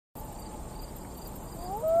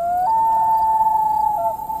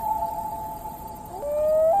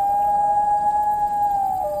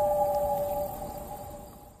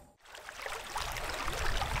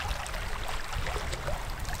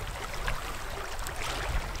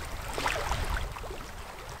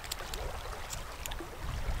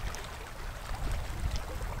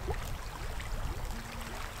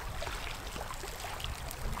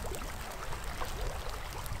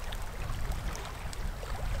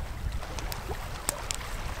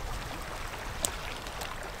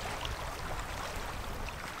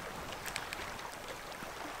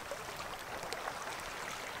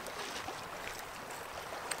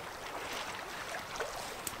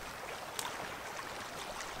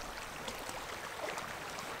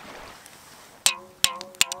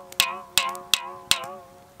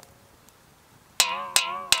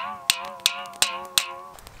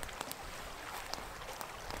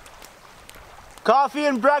Coffee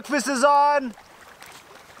and breakfast is on.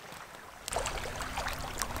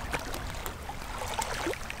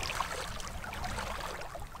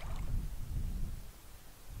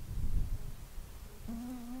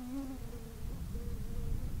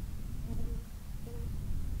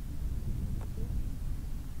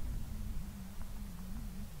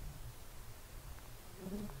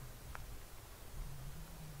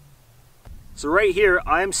 So right here,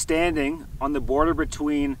 I'm standing on the border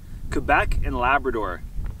between Quebec and Labrador.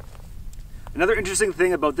 Another interesting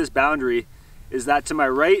thing about this boundary is that to my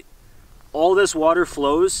right, all this water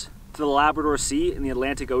flows to the Labrador Sea in the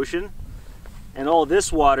Atlantic Ocean, and all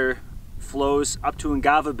this water flows up to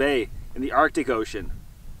Ungava Bay in the Arctic Ocean.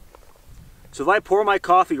 So if I pour my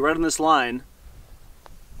coffee right on this line,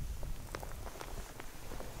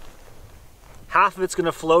 half of it's going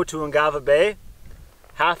to flow to Ungava Bay,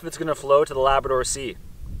 half of it's going to flow to the Labrador Sea.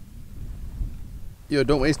 Yo,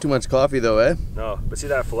 don't waste too much coffee though, eh? No, but see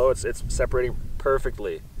that flow? It's separating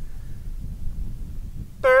perfectly.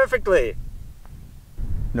 Perfectly!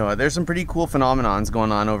 No, there's some pretty cool phenomenons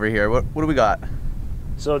going on over here. What do we got?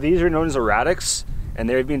 So these are known as erratics, and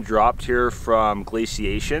they've been dropped here from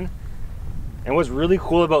glaciation. And what's really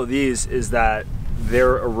cool about these is that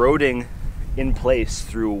they're eroding in place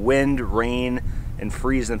through wind, rain, and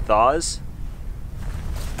freeze and thaws.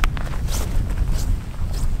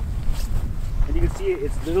 And you can see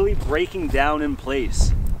it's literally breaking down in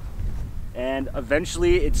place. And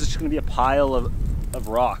eventually it's just gonna be a pile of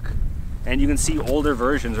rock. And you can see older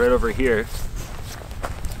versions right over here.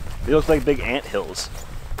 They look like big ant hills.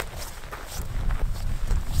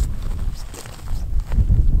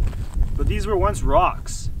 But these were once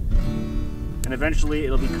rocks. And eventually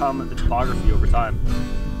it'll become the topography over time.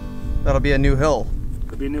 That'll be a new hill.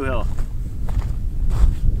 It'll be a new hill.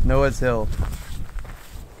 Noah's Hill.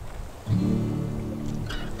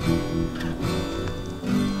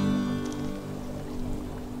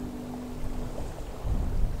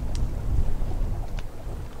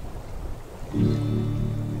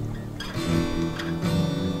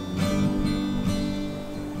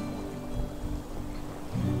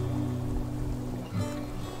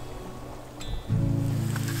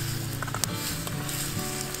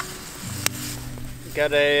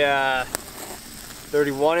 Got a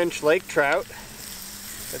 31-inch lake trout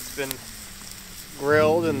that's been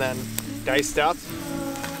grilled and then diced up.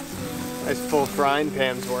 Nice full frying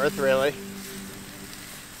pan's worth, really.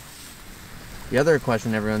 The other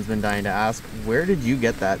question everyone's been dying to ask, where did you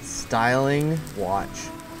get that styling watch?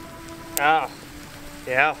 Ah,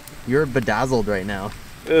 yeah. You're bedazzled right now.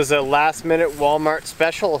 It was a last-minute Walmart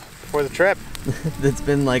special for the trip. That's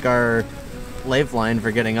been like our lifeline for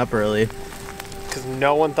getting up early. Because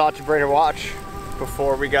no one thought to bring a watch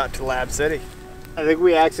before we got to Lab City. I think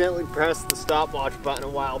we accidentally pressed the stopwatch button a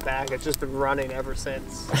while back. It's just been running ever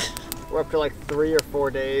since. We're up to like 3 or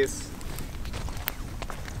 4 days.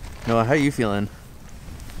 Noah, how are you feeling?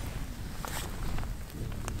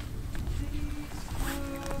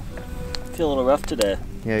 I feel a little rough today.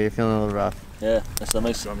 Yeah, you're feeling a little rough. Yeah,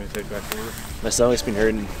 my stomach's been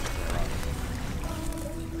hurting.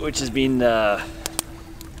 Which has been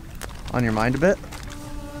On your mind a bit?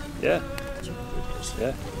 yeah.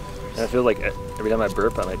 Yeah. And I feel like every time I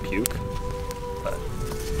burp I might puke. But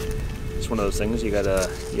it's one of those things you gotta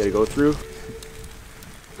go through.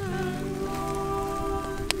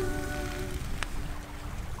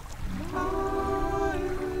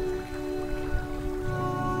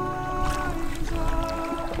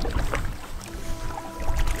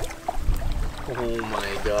 Oh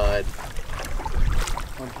my god.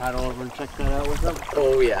 Want to paddle over and check that out with them?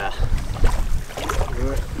 Oh yeah. Do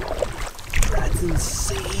it. That's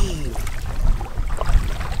insane.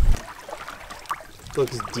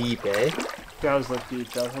 Looks deep, eh? It does look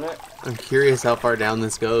deep, doesn't it? I'm curious how far down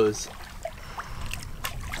this goes.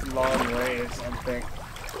 Long ways, I think.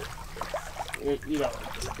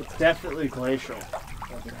 It's definitely glacial,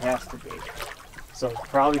 like it has to be. So it's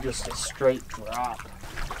probably just a straight drop.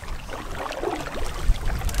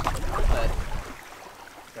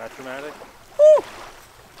 That dramatic? Woo!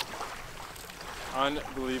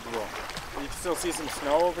 Unbelievable. You can still see some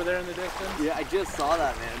snow over there in the distance. Yeah, I just saw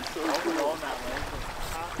that, man. So Going that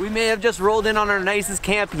way. We may have just rolled in on our nicest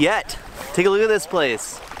camp yet. Take a look at this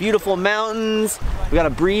place. Beautiful mountains. We got a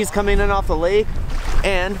breeze coming in off the lake,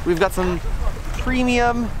 and we've got some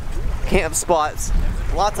premium camp spots.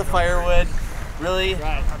 Lots of firewood. Really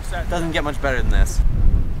doesn't get much better than this.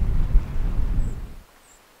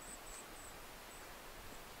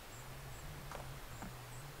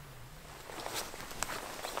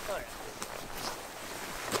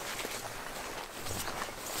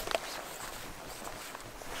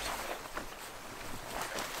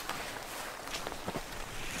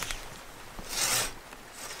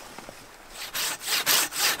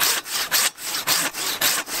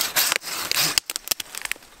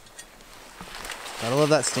 love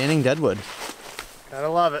that standing deadwood. Gotta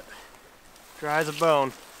love it. Dry as a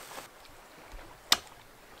bone.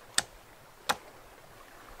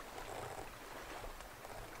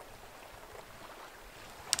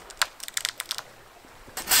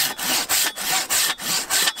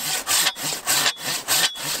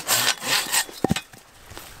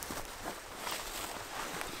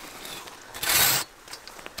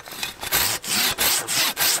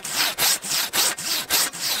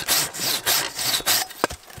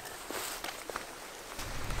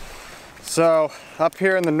 So up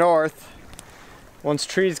here in the north, once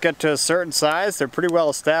trees get to a certain size, they're pretty well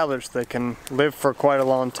established. They can live for quite a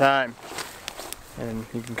long time. And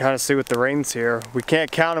you can kind of see with the rings here, we can't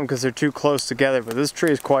count them because they're too close together, but this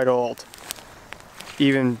tree is quite old,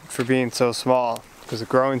 even for being so small, because the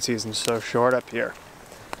growing season is so short up here.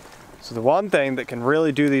 So the one thing that can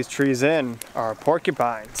really do these trees in are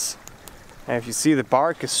porcupines. And if you see, the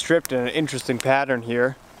bark is stripped in an interesting pattern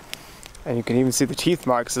here. And you can even see the teeth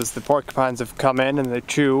marks as the porcupines have come in and they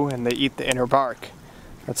chew and they eat the inner bark.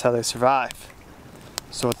 That's how they survive.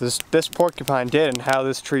 So what this porcupine did and how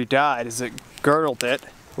this tree died is it girdled it,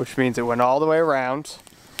 which means it went all the way around.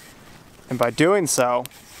 And by doing so,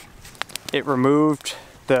 it removed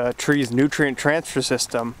the tree's nutrient transfer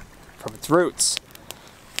system from its roots.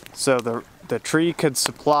 So the tree could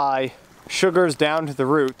supply sugars down to the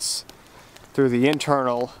roots through the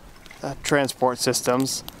internal transport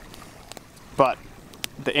systems. But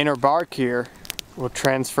the inner bark here will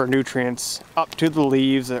transfer nutrients up to the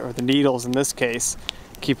leaves, or the needles in this case,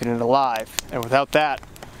 keeping it alive. And without that,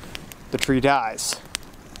 the tree dies.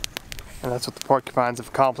 And that's what the porcupines have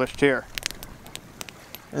accomplished here.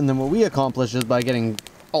 And then what we accomplish is by getting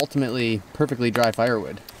ultimately perfectly dry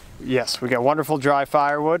firewood. Yes, we got wonderful dry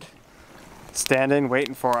firewood standing,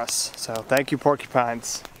 waiting for us. So thank you,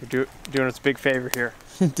 porcupines. You're doing us a big favor here.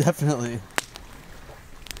 Definitely.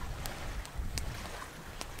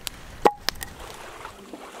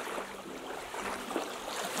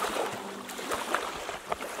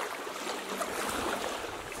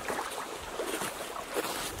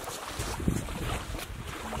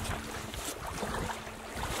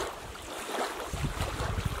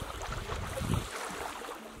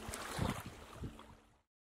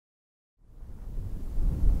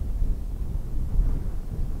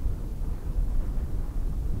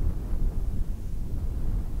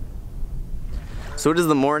 So it is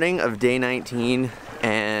the morning of day 19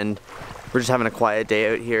 and we're just having a quiet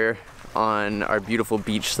day out here on our beautiful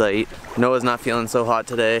beach site. Noah's not feeling so hot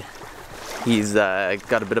today. He's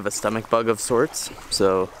got a bit of a stomach bug of sorts,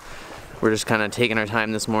 so we're just kind of taking our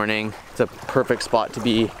time this morning. It's a perfect spot to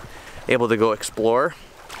be able to go explore.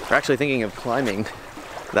 We're actually thinking of climbing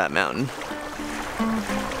that mountain.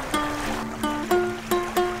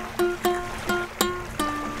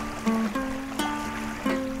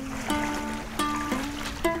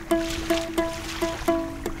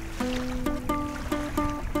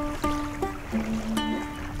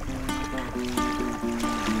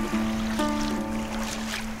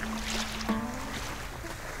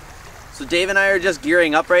 So Dave and I are just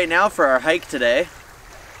gearing up right now for our hike today.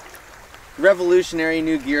 Revolutionary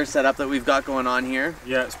new gear setup that we've got going on here.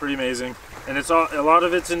 Yeah, it's pretty amazing. And it's a lot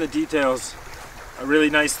of it's in the details. A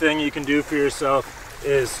really nice thing you can do for yourself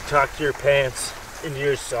is tuck your pants into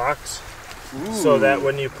your socks. Ooh. So that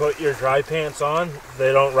when you put your dry pants on,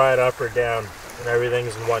 they don't ride up or down and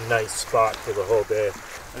everything's in one nice spot for the whole day.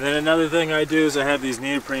 And then another thing I do is I have these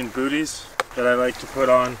neoprene booties that I like to put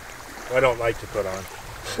on. Well, I don't like to put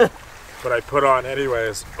on. But I put on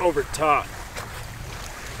anyways over top,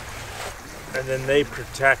 and then they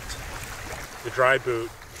protect the dry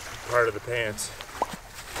boot part of the pants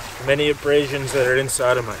from any abrasions that are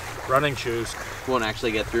inside of my running shoes. Won't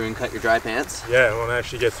actually get through and cut your dry pants? Yeah, it won't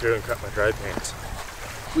actually get through and cut my dry pants.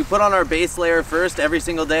 We put on our base layer first every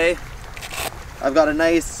single day. I've got a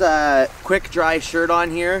nice quick dry shirt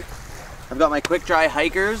on here. I've got my quick dry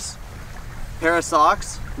hikers, pair of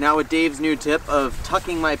socks. Now with Dave's new tip of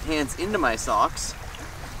tucking my pants into my socks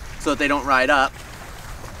so that they don't ride up.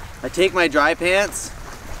 I take my dry pants,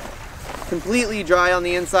 completely dry on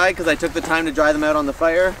the inside because I took the time to dry them out on the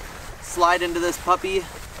fire, slide into this puppy.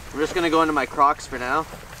 We're just gonna go into my Crocs for now.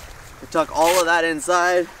 I tuck all of that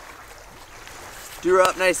inside, do her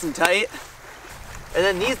up nice and tight. And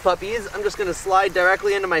then these puppies, I'm just gonna slide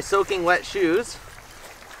directly into my soaking wet shoes.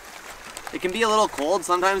 It can be a little cold.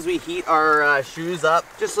 Sometimes we heat our shoes up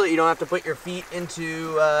just so that you don't have to put your feet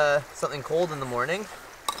into something cold in the morning.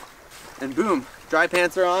 And boom, dry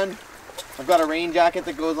pants are on. I've got a rain jacket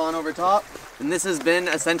that goes on over top. And this has been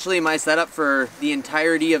essentially my setup for the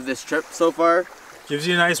entirety of this trip so far. Gives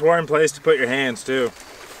you a nice warm place to put your hands too.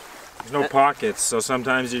 There's no pockets, so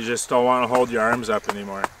sometimes you just don't want to hold your arms up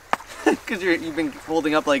anymore. Because you've been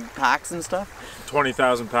holding up like packs and stuff?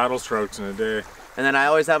 20,000 paddle strokes in a day. And then I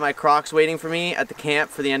always have my Crocs waiting for me at the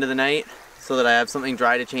camp for the end of the night so that I have something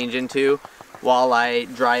dry to change into while I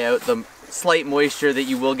dry out the slight moisture that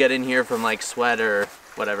you will get in here from like sweat or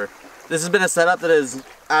whatever. This has been a setup that has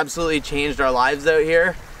absolutely changed our lives out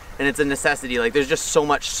here, and it's a necessity. Like, there's just so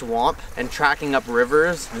much swamp and tracking up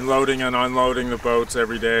rivers. And loading and unloading the boats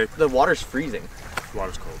every day. The water's freezing. The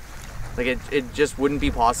water's cold. Like, it just wouldn't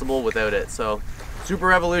be possible without it. So, super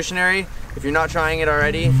revolutionary. If you're not trying it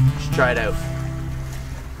already, just try it out.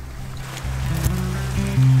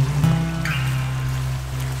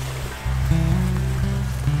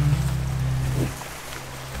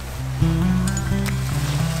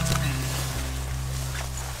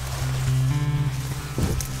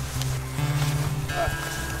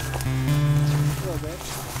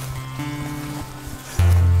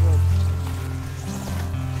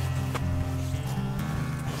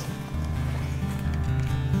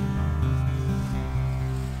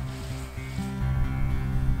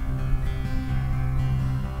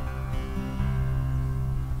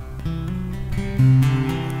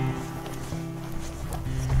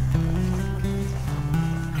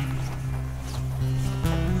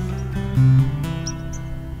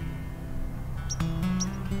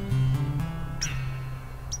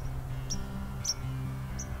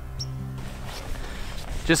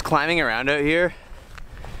 Just climbing around out here,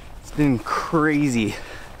 it's been crazy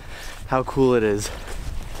how cool it is.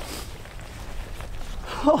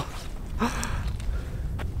 Oh,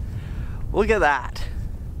 look at that.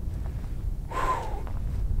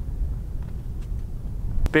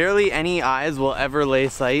 Barely any eyes will ever lay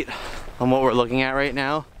sight on what we're looking at right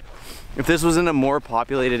now. If this was in a more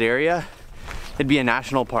populated area, it'd be a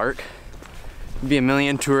national park. There'd be a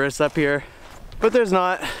million tourists up here, but there's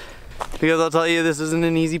not. Because I'll tell you, this isn't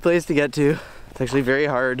an easy place to get to. It's actually very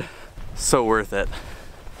hard. So worth it.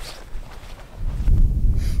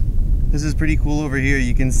 This is pretty cool over here.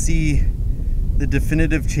 You can see the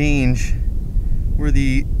definitive change where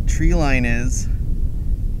the tree line is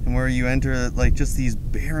and where you enter like just these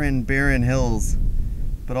barren hills.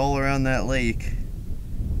 But all around that lake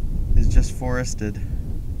is just forested.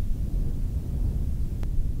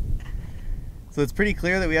 So it's pretty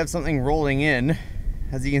clear that we have something rolling in.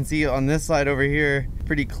 As you can see on this side over here,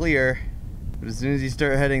 pretty clear, but as soon as you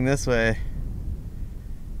start heading this way, it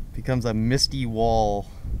becomes a misty wall.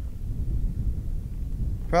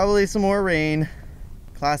 Probably some more rain.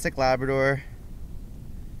 Classic Labrador.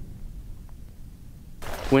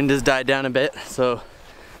 Wind has died down a bit, so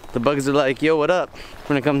the bugs are like, yo, what up? We're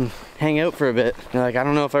gonna come hang out for a bit. And they're like, I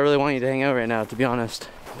don't know if I really want you to hang out right now, to be honest.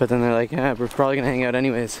 But then they're like, yeah, we're probably gonna hang out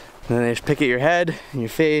anyways. And then they just pick at your head, and your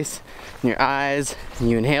face, and your eyes, and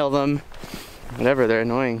you inhale them. Whatever, they're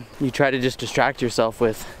annoying. You try to just distract yourself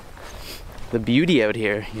with the beauty out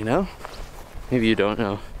here, you know? Maybe you don't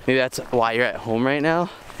know. Maybe that's why you're at home right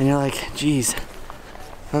now, and you're like, geez,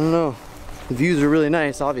 I don't know. The views are really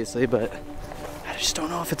nice, obviously, but I just don't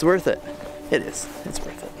know if it's worth it. It is, it's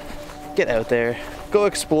worth it. Get out there, go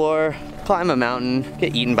explore, climb a mountain,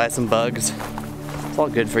 get eaten by some bugs. It's all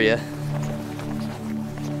good for you.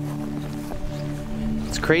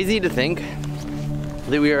 It's crazy to think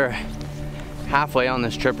that we are halfway on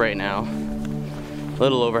this trip right now. A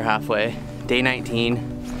little over halfway. Day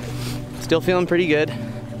 19. Still feeling pretty good.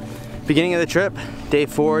 Beginning of the trip, day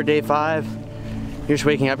 4, day 5. You're just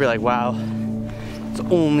waking up, you're like, wow, it's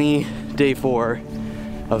only day 4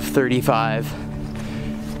 of 35.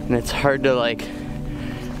 And it's hard to like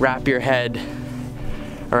wrap your head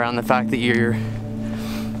around the fact that you're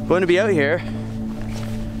going to be out here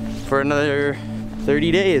for another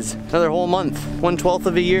 30 days, another whole month, 1/12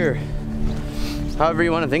 of a year. However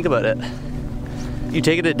you want to think about it. You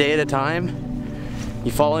take it a day at a time,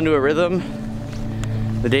 you fall into a rhythm,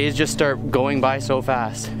 the days just start going by so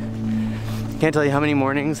fast. Can't tell you how many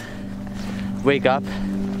mornings wake up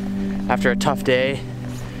after a tough day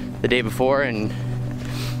the day before and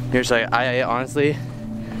you're just like, I honestly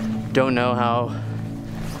don't know how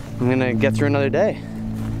I'm gonna get through another day.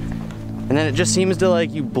 And then it just seems to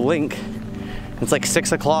like you blink, it's like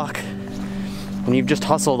 6 o'clock and you've just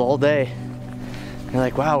hustled all day. You're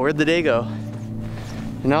like, wow, where'd the day go?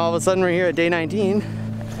 And now all of a sudden we're here at day 19.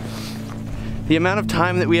 The amount of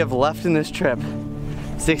time that we have left in this trip,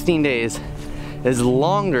 16 days, is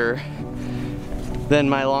longer than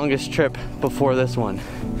my longest trip before this one,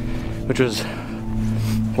 which was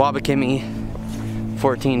Wabakimi,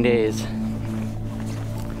 14 days.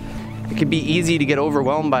 It can be easy to get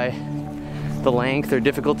overwhelmed by the length or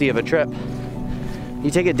difficulty of a trip.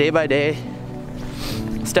 You take it day by day,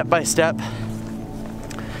 step by step.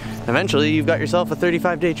 Eventually, you've got yourself a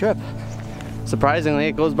 35-day trip. Surprisingly,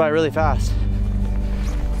 it goes by really fast.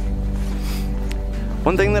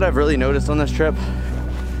 One thing that I've really noticed on this trip,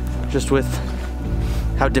 just with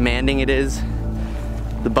how demanding it is,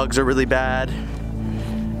 the bugs are really bad,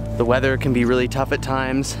 the weather can be really tough at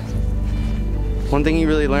times. One thing you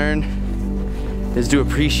really learn is to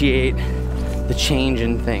appreciate the change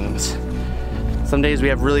in things. Some days we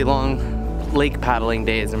have really long lake paddling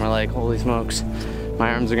days and we're like, holy smokes,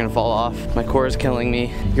 my arms are gonna fall off, my core is killing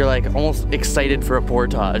me. You're like almost excited for a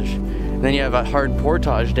portage. And then you have a hard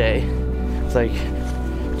portage day. It's like,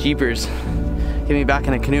 jeepers, get me back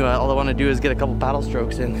in a canoe. All I wanna do is get a couple paddle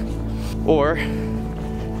strokes in. Or,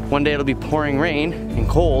 one day it'll be pouring rain and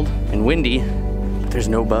cold and windy, but there's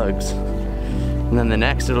no bugs. And then the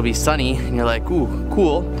next it'll be sunny and you're like, ooh,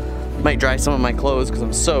 cool. Might dry some of my clothes because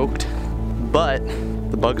I'm soaked, but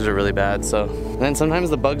the bugs are really bad, so. And then sometimes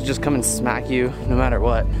the bugs just come and smack you no matter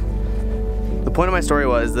what. The point of my story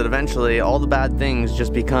was that eventually all the bad things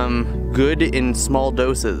just become good in small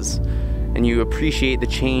doses and you appreciate the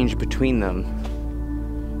change between them.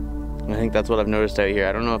 And I think that's what I've noticed out here.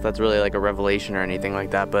 I don't know if that's really like a revelation or anything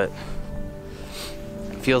like that, but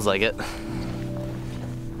it feels like it.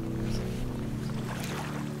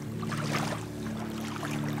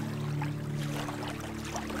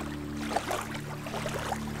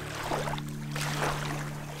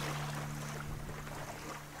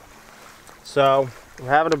 So we're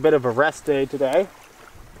having a bit of a rest day today,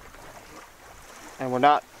 and we're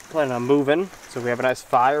not planning on moving, so we have a nice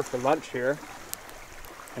fire for lunch here,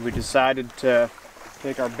 and we decided to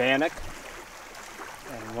take our bannock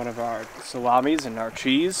and one of our salamis and our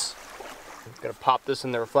cheese. I'm gonna pop this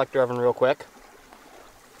in the reflector oven real quick.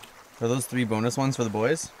 Are those 3 bonus ones for the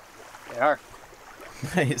boys? They are.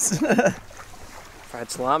 Nice.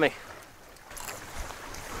 Fried salami.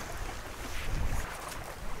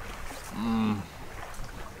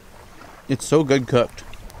 It's so good cooked.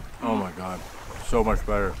 Oh my god, so much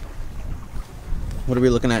better. What are we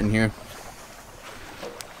looking at in here?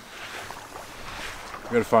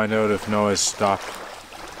 We gotta find out if Noah's stopped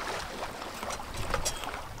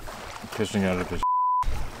pissing out of his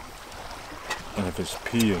and if his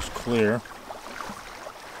pee is clear.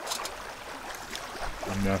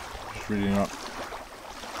 And just reading up.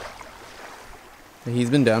 He's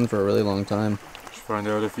been down for a really long time. Just find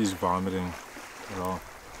out if he's vomiting at all.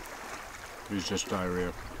 He's just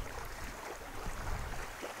diarrhea.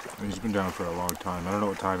 He's been down for a long time. I don't know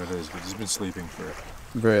what time it is, but he's been sleeping for A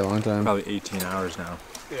very long time. probably 18 hours now.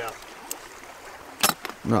 Yeah.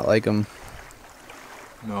 Not like him.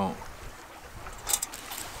 No.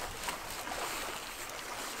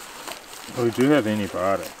 Well, we do have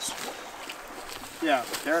antibiotics. Yeah,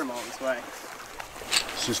 they're them all this way.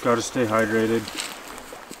 He's just got to stay hydrated.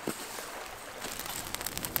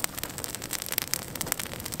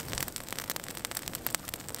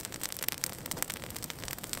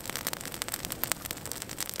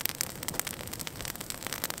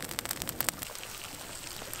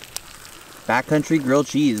 Backcountry grilled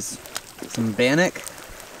cheese, some bannock,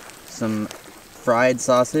 some fried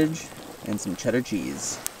sausage, and some cheddar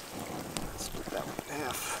cheese. Split that one in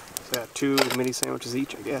half. So 2 mini sandwiches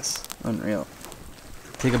each, I guess. Unreal.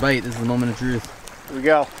 Take a bite, this is the moment of truth. Here we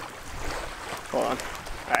go. Hold on.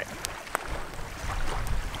 Alright.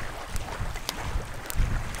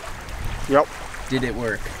 Yep, Did it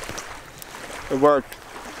work? it worked.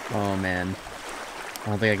 Oh man. I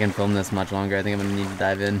don't think I can film this much longer. I think I'm gonna need to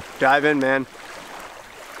dive in. Dive in, man.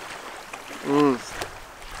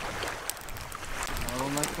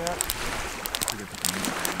 Like that?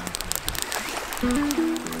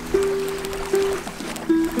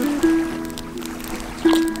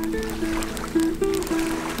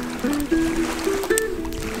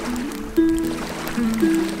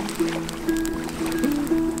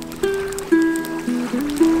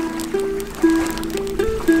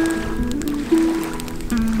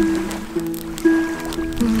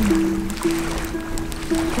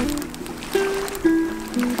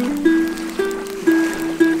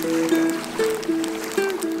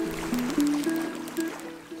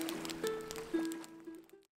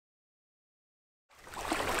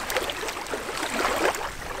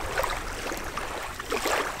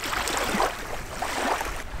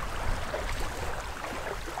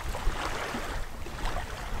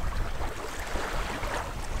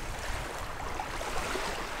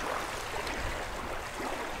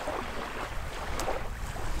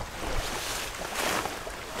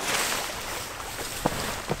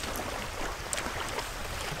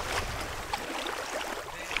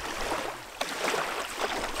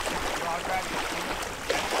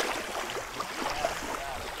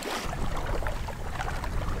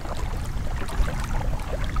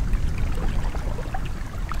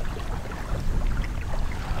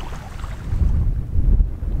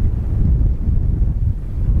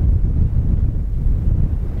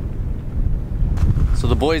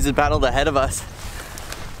 boys had battled ahead of us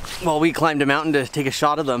while we climbed a mountain to take a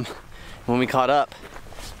shot of them. When we caught up,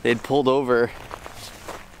 they'd pulled over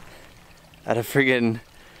at a friggin'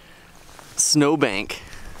 snowbank.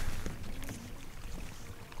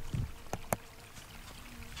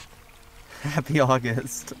 Happy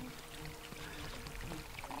August.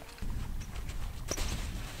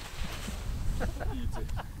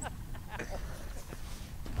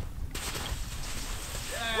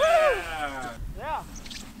 Yeah.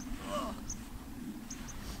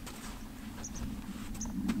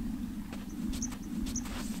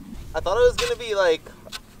 I thought it was gonna be like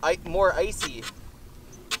more icy.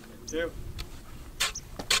 Too.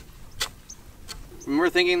 And we're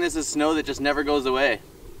thinking this is snow that just never goes away.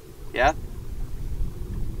 Yeah?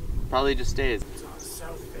 Probably just stays. It's on a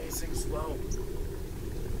south-facing slope.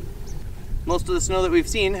 Most of the snow that we've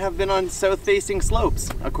seen have been on south-facing slopes,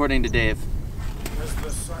 according to Dave. Because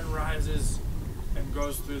the sun rises and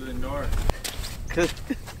goes through the north.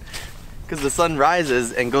 Because the sun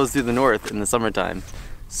rises and goes through the north in the summertime.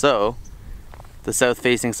 So, the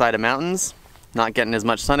south-facing side of mountains, not getting as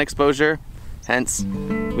much sun exposure, hence,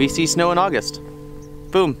 we see snow in August.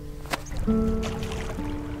 Boom.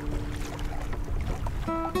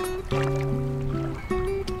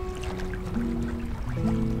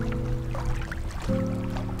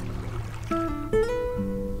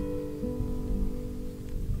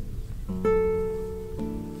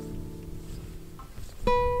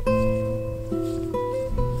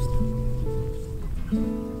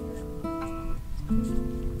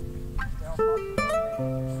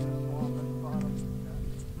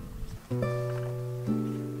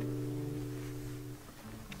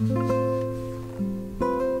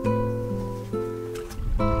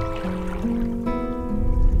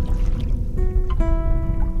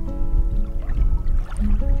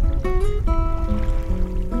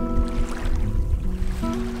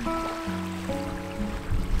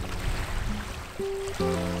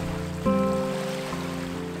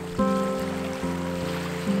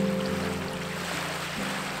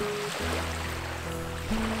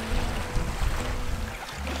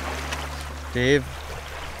 Dave,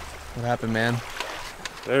 what happened, man?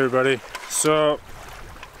 Hey everybody. So,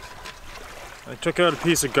 I took out a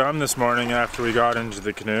piece of gum this morning after we got into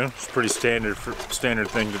the canoe. It's a pretty standard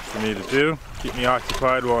thing for me to do. Keep me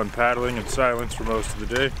occupied while I'm paddling in silence for most of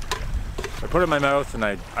the day. I put it in my mouth and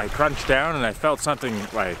I crunched down, and I felt something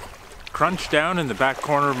like crunch down in the back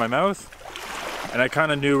corner of my mouth. And I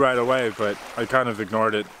kind of knew right away, but I kind of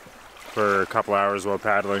ignored it for a couple hours while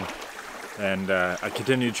paddling. And I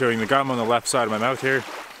continued chewing the gum on the left side of my mouth here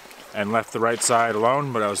and left the right side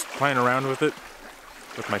alone, but I was playing around with it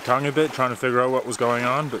with my tongue a bit, trying to figure out what was going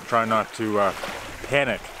on, but trying not to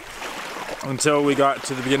panic until we got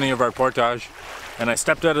to the beginning of our portage. And I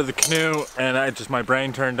stepped out of the canoe and my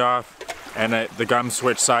brain turned off, and the gum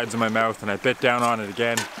switched sides in my mouth, and I bit down on it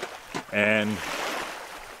again, and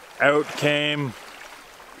out came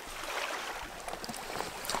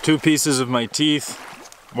 2 pieces of my teeth.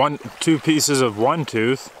 2 pieces of one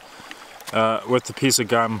tooth with the piece of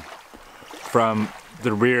gum from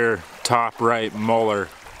the rear top right molar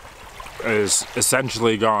is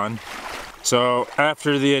essentially gone. So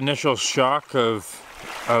after the initial shock of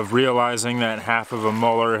realizing that half of a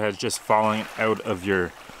molar has just fallen out of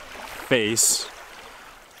your face,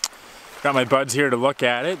 got my buds here to look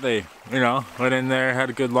at it. They, went in there, had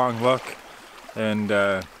a good long look, and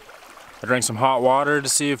I drank some hot water to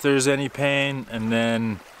see if there's any pain, and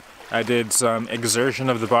then I did some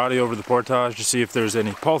exertion of the body over the portage to see if there's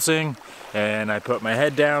any pulsing, and I put my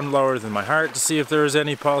head down lower than my heart to see if there was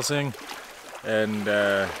any pulsing, and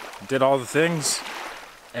did all the things,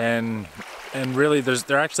 and really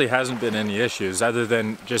there actually hasn't been any issues other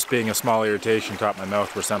than just being a small irritation top my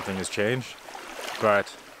mouth where something has changed.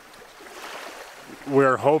 But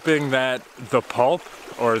we're hoping that the pulp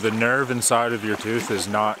or the nerve inside of your tooth is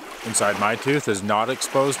not, inside my tooth, is not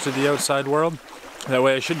exposed to the outside world. That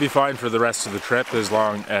way I should be fine for the rest of the trip, as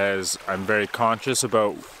long as I'm very conscious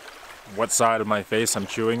about what side of my face I'm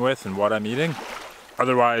chewing with and what I'm eating.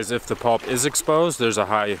 Otherwise, if the pulp is exposed, there's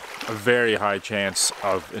a very high chance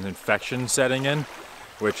of an infection setting in,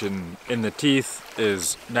 which in the teeth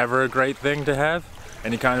is never a great thing to have.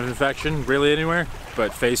 Any kind of infection, really anywhere,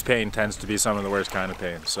 but face pain tends to be some of the worst kind of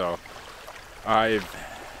pain. So I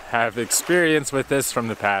have experience with this from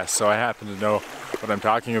the past, so I happen to know what I'm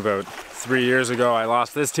talking about. 3 years ago, I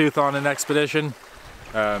lost this tooth on an expedition,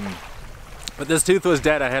 but this tooth was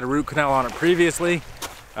dead. I had a root canal on it previously,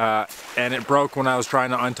 and it broke when I was trying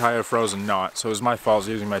to untie a frozen knot, so it was my fault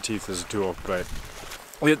using my teeth as a tool, but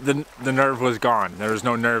the nerve was gone. There was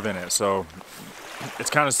no nerve in it, so it's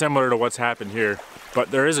kind of similar to what's happened here.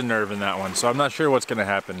 but there is a nerve in that one, so I'm not sure what's going to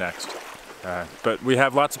happen next. But we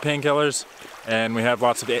have lots of painkillers, and we have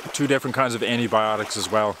lots of 2 different kinds of antibiotics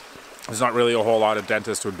as well. There's not really a whole lot a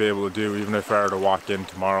dentist would be able to do, even if I were to walk in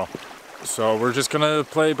tomorrow. So we're just gonna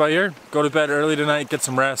play by ear, go to bed early tonight, get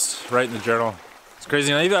some rest, write in the journal. It's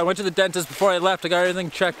crazy. I went to the dentist before I left. I got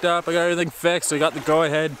everything checked up, I got everything fixed, I got the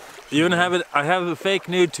go-ahead. Even I have a fake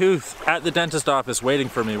new tooth at the dentist office waiting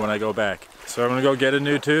for me when I go back. So I'm gonna go get a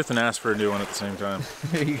new tooth and ask for a new one at the same time.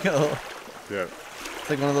 There you go. Yeah. It's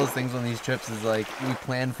like one of those things on these trips is like, we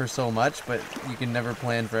plan for so much, but you can never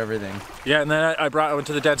plan for everything. Yeah, and then I went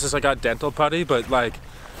to the dentist, I got dental putty, but like,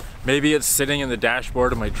 maybe it's sitting in the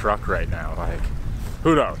dashboard of my truck right now. Like,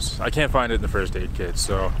 who knows? I can't find it in the first aid kit,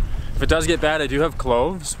 so if it does get bad, I do have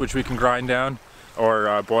cloves, which we can grind down,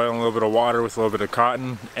 or boil in a little bit of water with a little bit of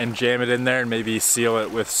cotton and jam it in there and maybe seal it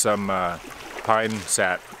with some pine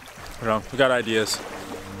sat. You know, we got ideas.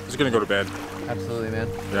 I'm just gonna go to bed. Absolutely, man.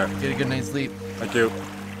 Yeah. Get a good night's sleep. Thank you.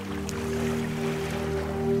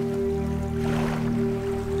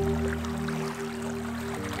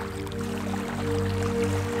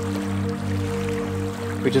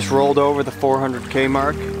 We just rolled over the 400K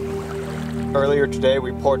mark. Earlier today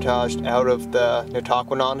we portaged out of the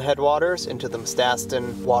Nutaquanon headwaters into the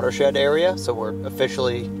Mustastin watershed area, so we're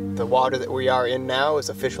officially, the water that we are in now is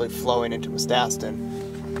officially flowing into Mustastin.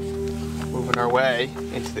 Moving our way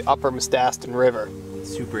into the upper Mustastin River.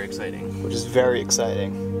 Super exciting. Which is very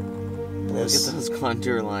exciting. Look at those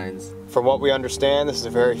contour lines. From what we understand, this is a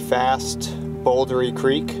very fast, bouldery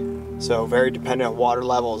creek, so very dependent on water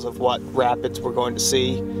levels of what rapids we're going to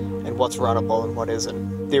see and what's runnable and what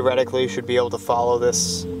isn't. Theoretically, should be able to follow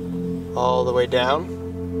this all the way down.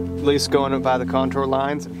 At least going by the contour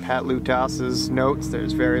lines and Pat Lutas's notes,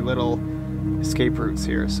 there's very little escape routes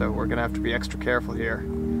here, so we're gonna have to be extra careful here,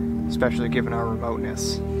 especially given our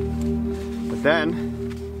remoteness. But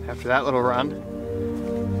then, after that little run,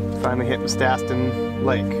 finally hit Mustastin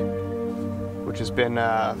Lake, which has been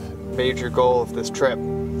a major goal of this trip.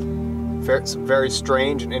 Some very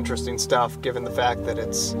strange and interesting stuff, given the fact that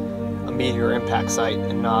it's a meteor impact site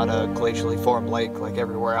and not a glacially formed lake like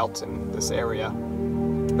everywhere else in this area.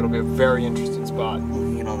 It'll be a very interesting spot.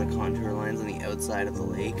 Looking at all the contour lines on the outside of the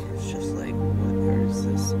lake, it's just like, what is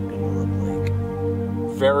this gonna look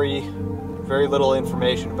like? Very little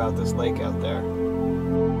information about this lake out there.